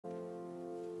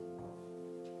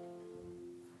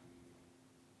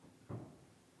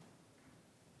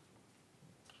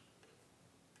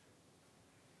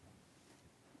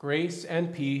Grace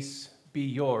and peace be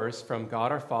yours from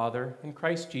God our Father and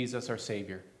Christ Jesus our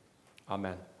Savior.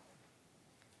 Amen.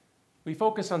 We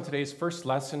focus on today's first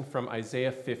lesson from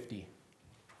Isaiah 50. In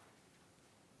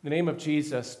the name of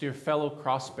Jesus, dear fellow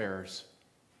cross-bearers,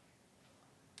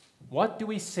 what do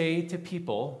we say to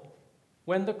people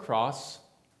when the cross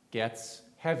gets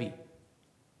heavy?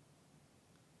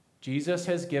 Jesus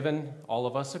has given all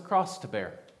of us a cross to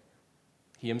bear.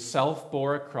 He himself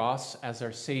bore a cross as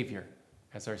our Savior,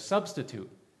 as our substitute,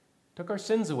 took our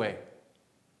sins away.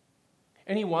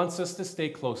 And he wants us to stay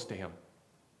close to him.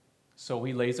 So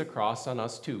he lays a cross on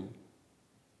us too.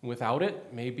 Without it,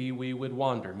 maybe we would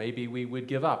wander. Maybe we would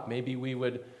give up. Maybe we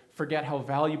would forget how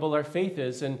valuable our faith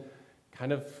is and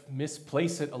kind of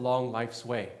misplace it along life's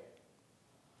way.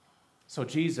 So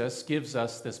Jesus gives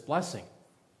us this blessing,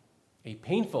 a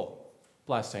painful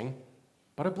blessing,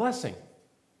 but a blessing,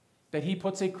 that he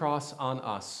puts a cross on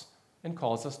us and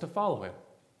calls us to follow him.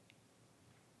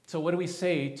 So what do we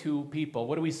say to people?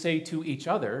 What do we say to each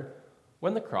other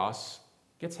when the cross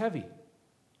gets heavy?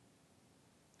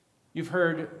 You've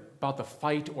heard about the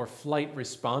fight or flight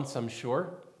response, I'm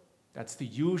sure. That's the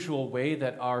usual way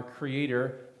that our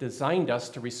Creator designed us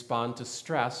to respond to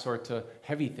stress or to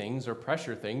heavy things or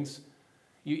pressure things.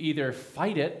 You either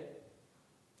fight it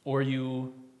or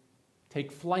you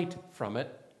take flight from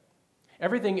it.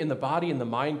 Everything in the body and the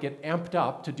mind get amped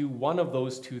up to do one of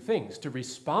those two things, to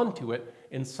respond to it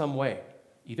in some way.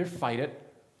 Either fight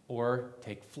it or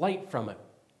take flight from it.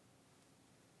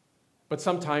 But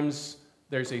sometimes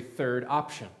there's a third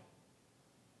option.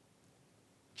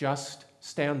 Just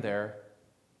stand there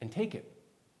and take it.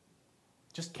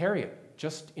 Just carry it.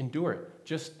 Just endure it.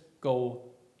 Just go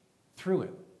through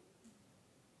it.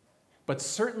 But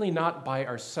certainly not by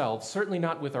ourselves, certainly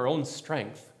not with our own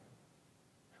strength.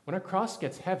 When our cross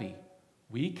gets heavy,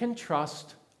 we can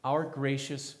trust our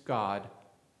gracious God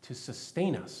to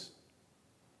sustain us.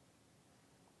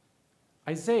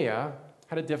 Isaiah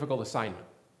had a difficult assignment.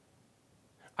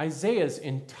 Isaiah's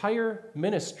entire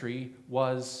ministry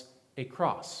was a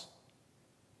cross.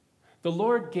 The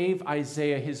Lord gave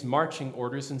Isaiah his marching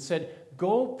orders and said,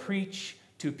 "Go preach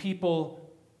to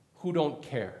people who don't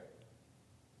care.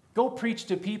 Go preach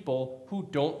to people who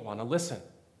don't want to listen.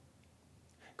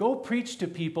 Go preach to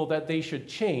people that they should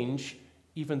change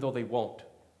even though they won't.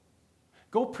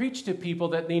 Go preach to people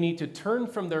that they need to turn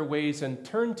from their ways and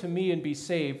turn to me and be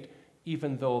saved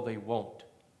even though they won't.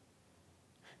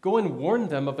 Go and warn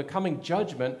them of the coming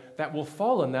judgment that will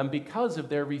fall on them because of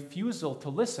their refusal to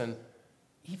listen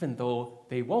even though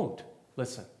they won't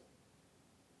listen.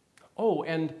 Oh,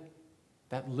 and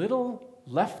that little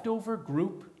leftover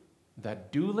group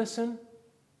that do listen,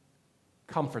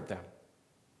 comfort them."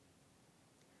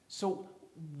 So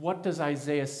what does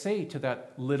Isaiah say to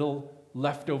that little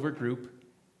leftover group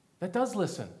that does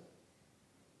listen?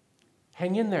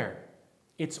 Hang in there.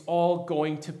 It's all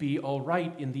going to be all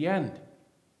right in the end.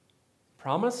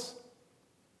 Promise?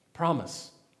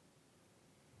 Promise.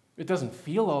 It doesn't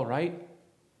feel all right.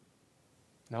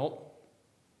 No.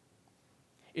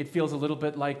 It feels a little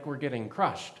bit like we're getting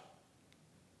crushed.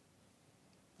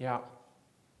 Yeah.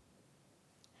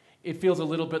 It feels a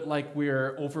little bit like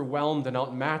we're overwhelmed and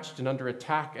outmatched and under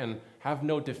attack and have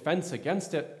no defense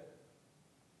against it.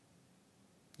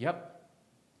 Yep,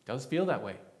 it does feel that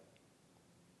way.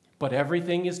 But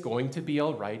everything is going to be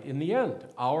all right in the end.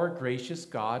 Our gracious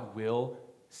God will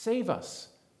save us,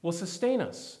 will sustain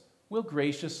us, will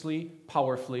graciously,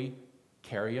 powerfully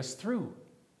carry us through.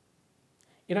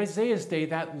 In Isaiah's day,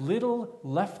 that little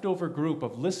leftover group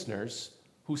of listeners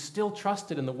who still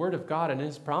trusted in the Word of God and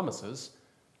His promises,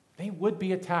 they would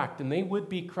be attacked, and they would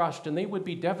be crushed, and they would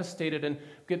be devastated and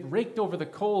get raked over the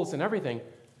coals and everything.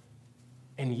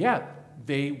 And yet,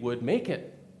 they would make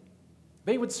it.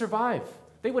 They would survive.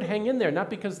 They would hang in there,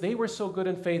 not because they were so good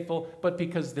and faithful, but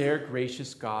because their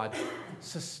gracious God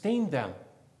sustained them.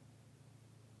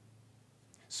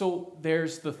 So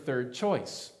there's the third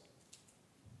choice.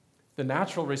 The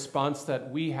natural response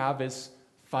that we have is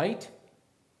fight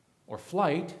or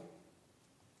flight.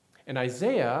 And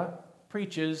Isaiah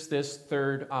preaches this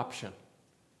third option.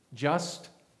 Just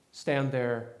stand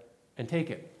there and take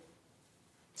it.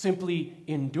 Simply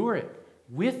endure it.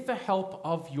 With the help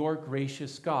of your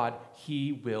gracious God,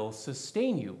 He will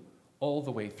sustain you all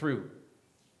the way through.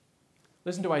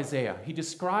 Listen to Isaiah. He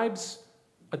describes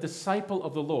a disciple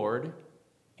of the Lord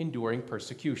enduring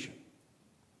persecution.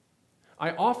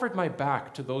 "I offered my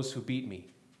back to those who beat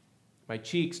me, my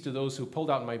cheeks to those who pulled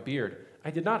out my beard.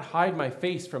 I did not hide my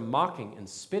face from mocking and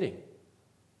spitting."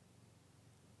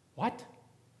 What?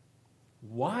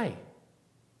 Why?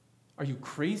 Are you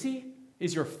crazy?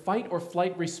 Is your fight or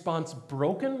flight response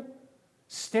broken?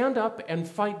 Stand up and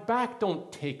fight back.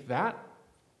 Don't take that.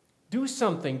 Do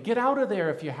something. Get out of there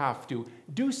if you have to.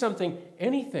 Do something,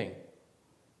 anything.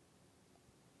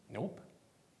 Nope.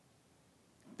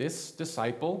 This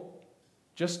disciple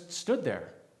just stood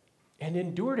there and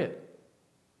endured it.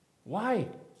 Why?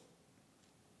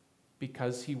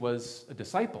 Because he was a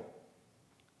disciple.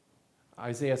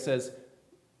 Isaiah says,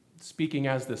 speaking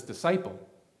as this disciple,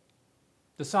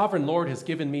 "The sovereign Lord has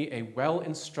given me a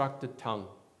well-instructed tongue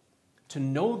to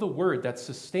know the word that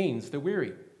sustains the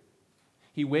weary.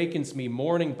 He wakens me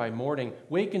morning by morning,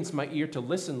 wakens my ear to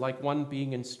listen like one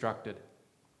being instructed.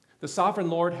 The sovereign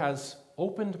Lord has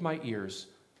opened my ears.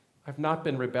 I've not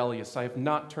been rebellious. I have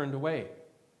not turned away."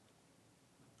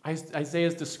 Isaiah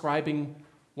is describing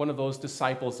one of those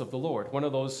disciples of the Lord, one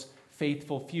of those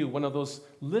faithful few, one of those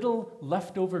little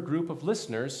leftover group of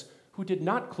listeners who did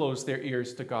not close their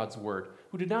ears to God's word,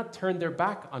 who did not turn their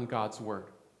back on God's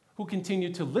word, who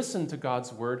continued to listen to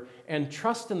God's word and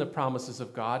trust in the promises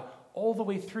of God all the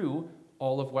way through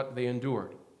all of what they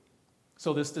endured.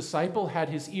 So this disciple had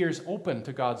his ears open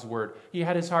to God's word. He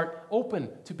had his heart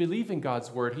open to believing God's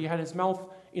word. He had his mouth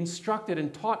instructed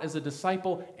and taught as a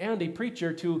disciple and a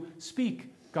preacher to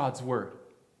speak God's word.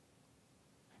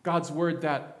 God's word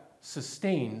that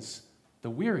sustains the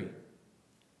weary.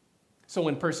 So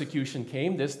when persecution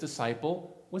came, this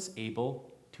disciple was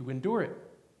able to endure it.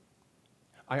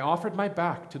 "I offered my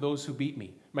back to those who beat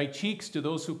me, my cheeks to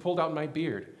those who pulled out my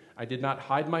beard. I did not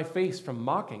hide my face from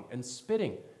mocking and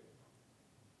spitting."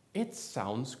 It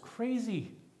sounds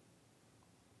crazy.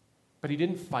 But he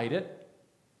didn't fight it,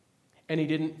 and he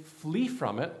didn't flee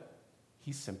from it.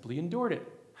 He simply endured it.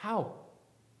 How?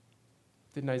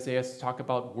 Didn't Isaiah talk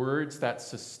about words that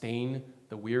sustain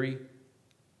the weary?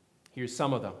 Here's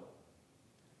some of them.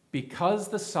 "Because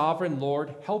the sovereign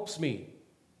Lord helps me,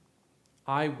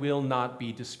 I will not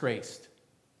be disgraced."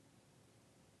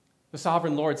 The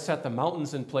sovereign Lord set the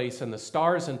mountains in place and the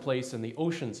stars in place and the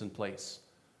oceans in place.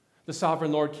 The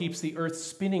sovereign Lord keeps the earth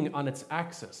spinning on its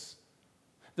axis.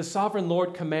 The sovereign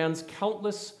Lord commands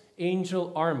countless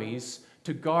angel armies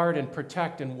to guard and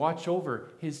protect and watch over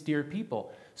his dear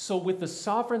people. So with the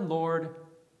sovereign Lord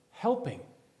helping,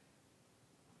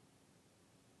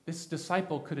 this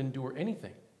disciple could endure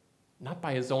anything. Not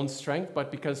by his own strength,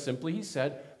 but because simply he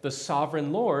said, "The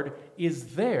sovereign Lord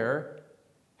is there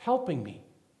helping me.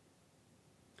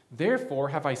 Therefore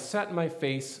have I set my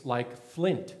face like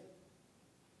flint,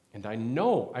 and I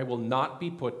know I will not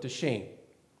be put to shame."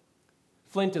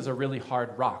 Flint is a really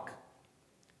hard rock.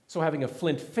 So having a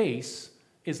flint face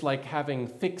is like having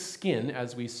thick skin,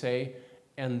 as we say,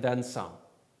 and then some.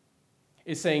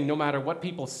 It's saying no matter what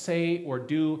people say or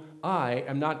do, I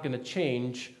am not going to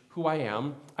change who I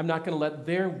am. I'm not going to let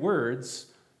their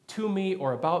words to me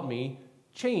or about me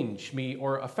change me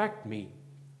or affect me.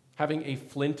 Having a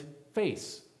flint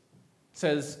face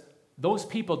says those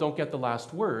people don't get the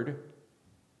last word.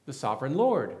 The sovereign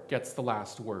Lord gets the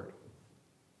last word.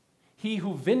 "He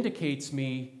who vindicates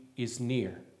me is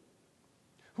near.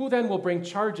 Who then will bring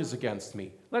charges against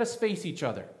me? Let us face each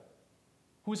other.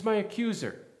 Who's my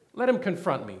accuser? Let him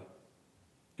confront me.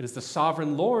 It is the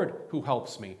sovereign Lord who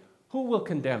helps me. Who will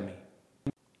condemn me?"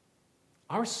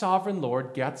 Our sovereign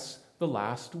Lord gets the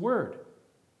last word.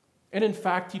 And in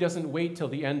fact, he doesn't wait till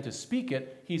the end to speak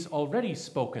it. He's already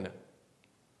spoken it.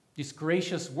 This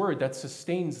gracious word that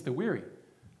sustains the weary.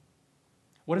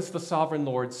 What does the sovereign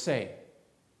Lord say?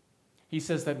 He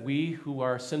says that we who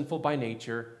are sinful by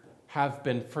nature have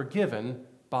been forgiven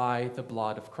by the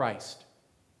blood of Christ.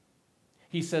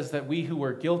 He says that we who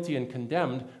were guilty and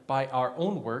condemned by our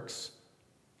own works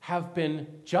have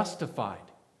been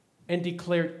justified and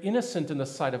declared innocent in the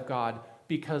sight of God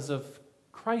because of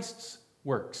Christ's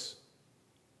works.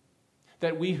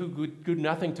 That we who do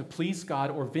nothing to please God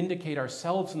or vindicate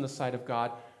ourselves in the sight of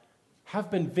God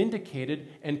have been vindicated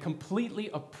and completely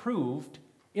approved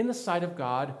in the sight of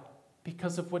God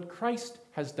because of what Christ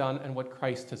has done and what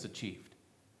Christ has achieved.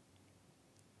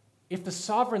 If the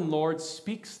sovereign Lord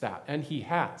speaks that, and he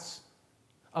has,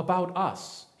 about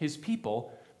us, his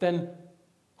people, then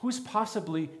who's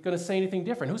possibly going to say anything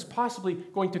different? Who's possibly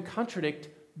going to contradict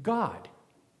God?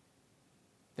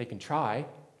 They can try.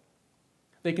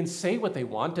 They can say what they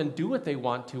want and do what they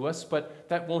want to us, but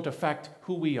that won't affect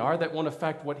who we are. That won't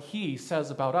affect what he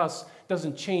says about us.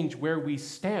 Doesn't change where we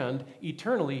stand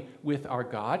eternally with our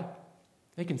God.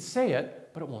 They can say it,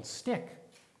 but it won't stick.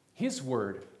 His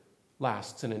word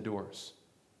lasts and endures.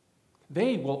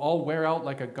 They will all wear out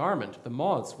like a garment. The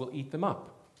moths will eat them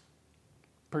up.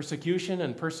 Persecution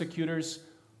and persecutors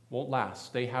won't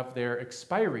last. They have their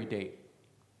expiry date,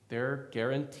 their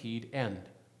guaranteed end.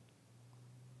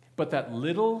 But that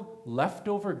little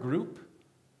leftover group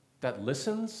that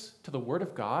listens to the word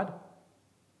of God,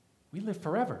 we live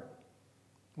forever.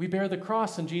 We bear the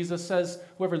cross, and Jesus says,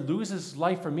 whoever loses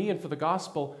life for me and for the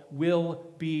gospel will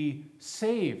be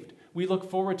saved. We look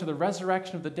forward to the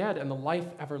resurrection of the dead and the life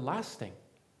everlasting.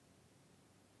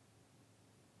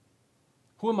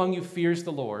 Who among you fears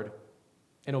the Lord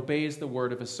and obeys the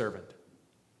word of his servant?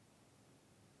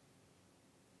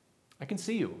 I can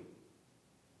see you.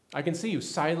 I can see you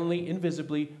silently,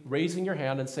 invisibly raising your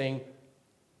hand and saying,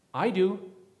 I do.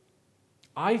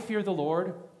 I fear the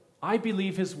Lord. I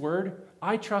believe his word.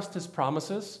 I trust his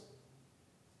promises.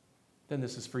 Then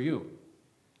this is for you.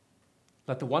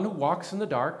 Let the one who walks in the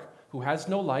dark, who has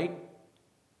no light,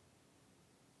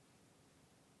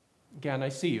 again, I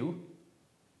see you,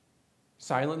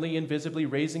 silently, invisibly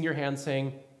raising your hand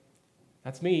saying,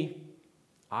 that's me.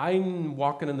 I'm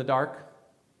walking in the dark.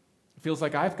 It feels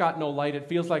like I've got no light. It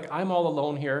feels like I'm all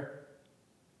alone here.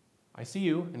 I see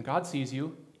you, and God sees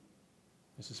you.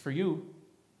 This is for you.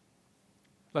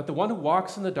 Let the one who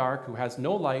walks in the dark, who has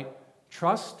no light,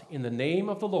 trust in the name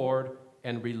of the Lord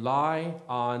and rely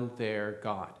on their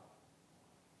God.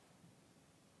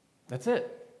 That's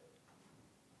it.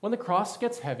 When the cross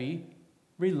gets heavy,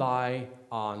 rely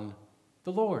on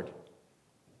the Lord.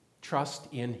 Trust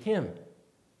in him.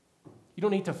 You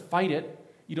don't need to fight it.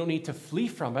 You don't need to flee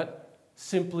from it.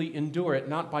 Simply endure it,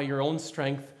 not by your own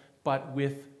strength, but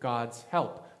with God's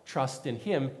help. Trust in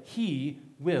him. He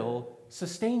will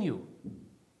sustain you.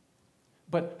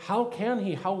 But how can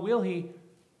he? How will he?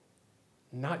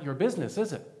 Not your business,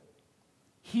 is it?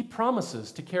 He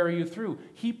promises to carry you through.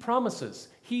 He promises.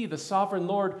 He, the sovereign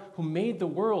Lord who made the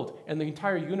world and the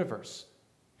entire universe.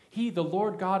 He, the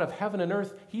Lord God of heaven and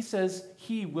earth, he says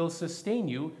he will sustain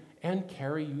you and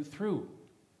carry you through.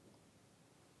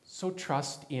 So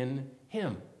trust in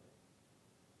him.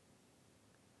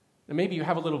 And maybe you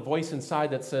have a little voice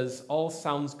inside that says, all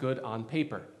sounds good on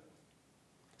paper.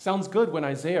 Sounds good when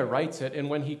Isaiah writes it and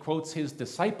when he quotes his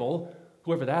disciple,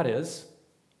 whoever that is.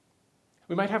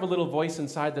 We might have a little voice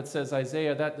inside that says,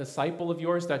 Isaiah, that disciple of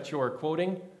yours that you're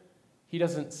quoting, he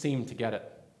doesn't seem to get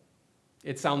it.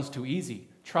 It sounds too easy.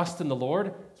 Trust in the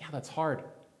Lord? Yeah, that's hard.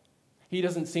 He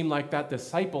doesn't seem like that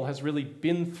disciple has really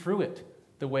been through it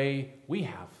the way we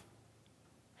have.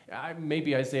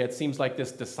 Maybe, Isaiah, it seems like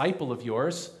this disciple of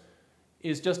yours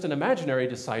is just an imaginary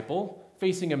disciple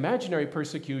facing imaginary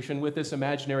persecution with this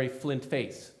imaginary flint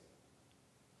face.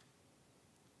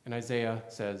 And Isaiah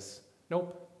says,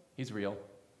 nope, he's real.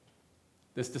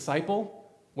 This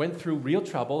disciple went through real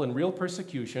trouble and real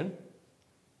persecution.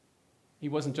 He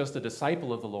wasn't just a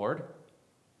disciple of the Lord.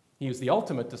 He was the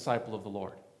ultimate disciple of the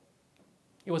Lord.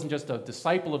 He wasn't just a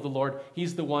disciple of the Lord.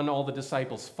 He's the one all the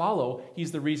disciples follow.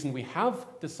 He's the reason we have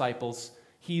disciples.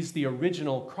 He's the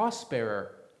original cross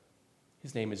bearer.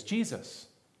 His name is Jesus,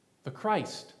 the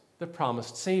Christ, the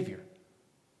promised Savior.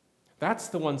 That's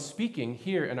the one speaking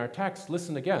here in our text.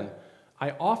 Listen again.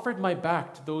 I offered my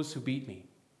back to those who beat me,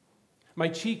 my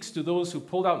cheeks to those who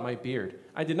pulled out my beard.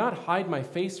 I did not hide my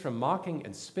face from mocking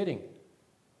and spitting.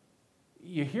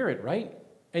 You hear it, right?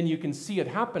 And you can see it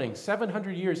happening.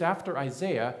 700 years after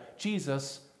Isaiah,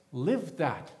 Jesus lived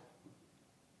that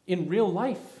in real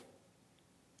life.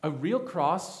 A real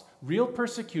cross, real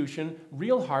persecution,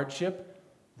 real hardship,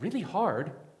 really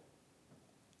hard,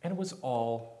 and it was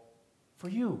all for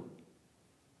you.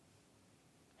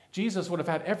 Jesus would have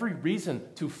had every reason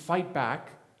to fight back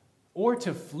or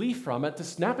to flee from it, to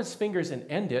snap his fingers and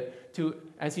end it, to,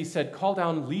 as he said, call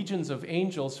down legions of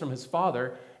angels from his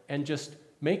Father and just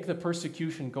make the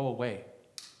persecution go away.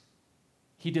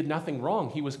 He did nothing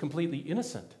wrong. He was completely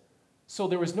innocent. So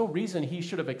there was no reason he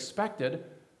should have expected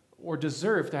or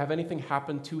deserved to have anything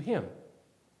happen to him.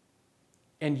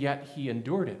 And yet he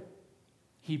endured it.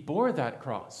 He bore that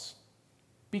cross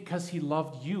because he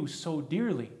loved you so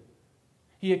dearly.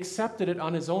 He accepted it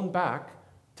on his own back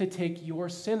to take your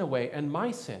sin away and my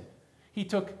sin. He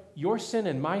took your sin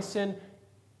and my sin,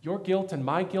 your guilt and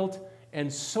my guilt,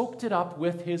 and soaked it up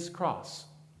with his cross.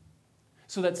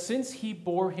 So that since he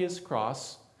bore his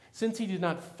cross, since he did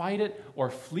not fight it or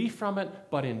flee from it,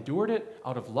 but endured it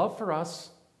out of love for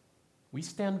us, we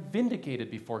stand vindicated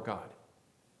before God.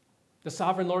 The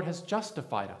sovereign Lord has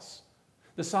justified us.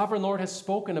 The sovereign Lord has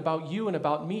spoken about you and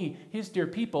about me, his dear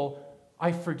people.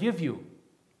 I forgive you.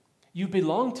 You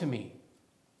belong to me.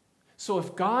 So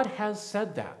if God has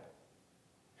said that,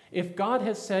 if God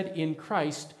has said in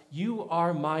Christ, you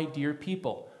are my dear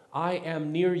people, I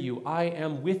am near you, I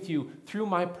am with you through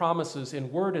my promises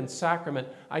in word and sacrament,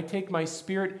 I take my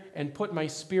spirit and put my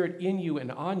spirit in you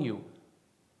and on you,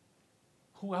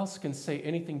 who else can say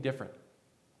anything different?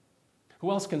 Who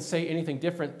else can say anything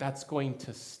different that's going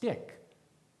to stick?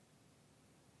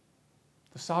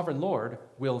 The sovereign Lord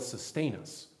will sustain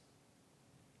us.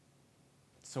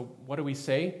 So what do we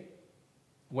say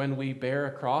when we bear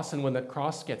a cross and when that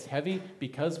cross gets heavy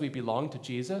because we belong to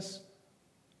Jesus?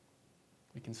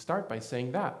 We can start by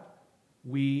saying that.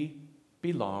 We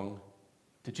belong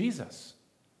to Jesus.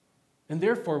 And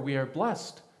therefore we are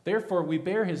blessed. Therefore we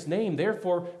bear his name.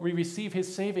 Therefore we receive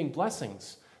his saving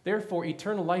blessings. Therefore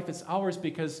eternal life is ours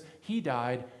because he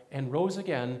died and rose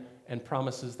again and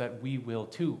promises that we will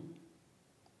too.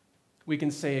 We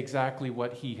can say exactly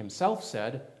what he himself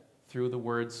said through the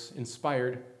words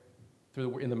inspired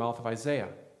in the mouth of Isaiah.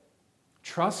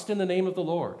 Trust in the name of the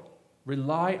Lord.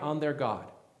 Rely on their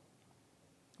God.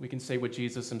 We can say what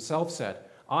Jesus himself said.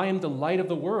 I am the light of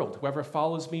the world. Whoever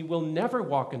follows me will never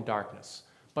walk in darkness,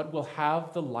 but will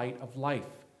have the light of life.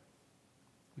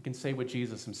 We can say what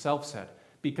Jesus himself said.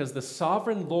 Because the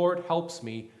sovereign Lord helps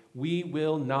me, we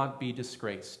will not be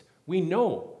disgraced. We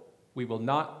know we will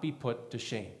not be put to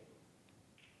shame.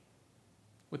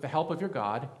 With the help of your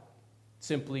God,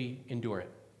 simply endure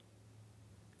it.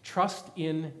 Trust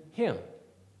in him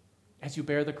as you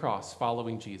bear the cross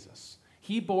following Jesus.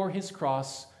 He bore his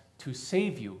cross to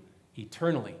save you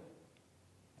eternally.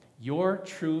 Your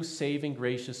true, saving,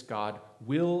 gracious God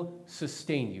will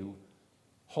sustain you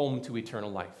home to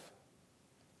eternal life.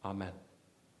 Amen.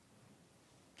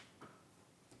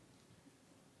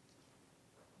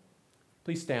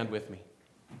 Please stand with me.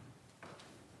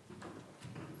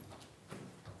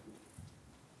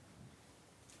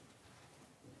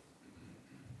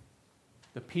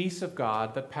 The peace of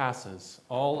God that passes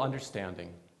all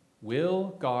understanding will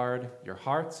guard your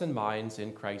hearts and minds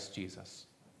in Christ Jesus.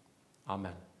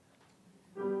 Amen.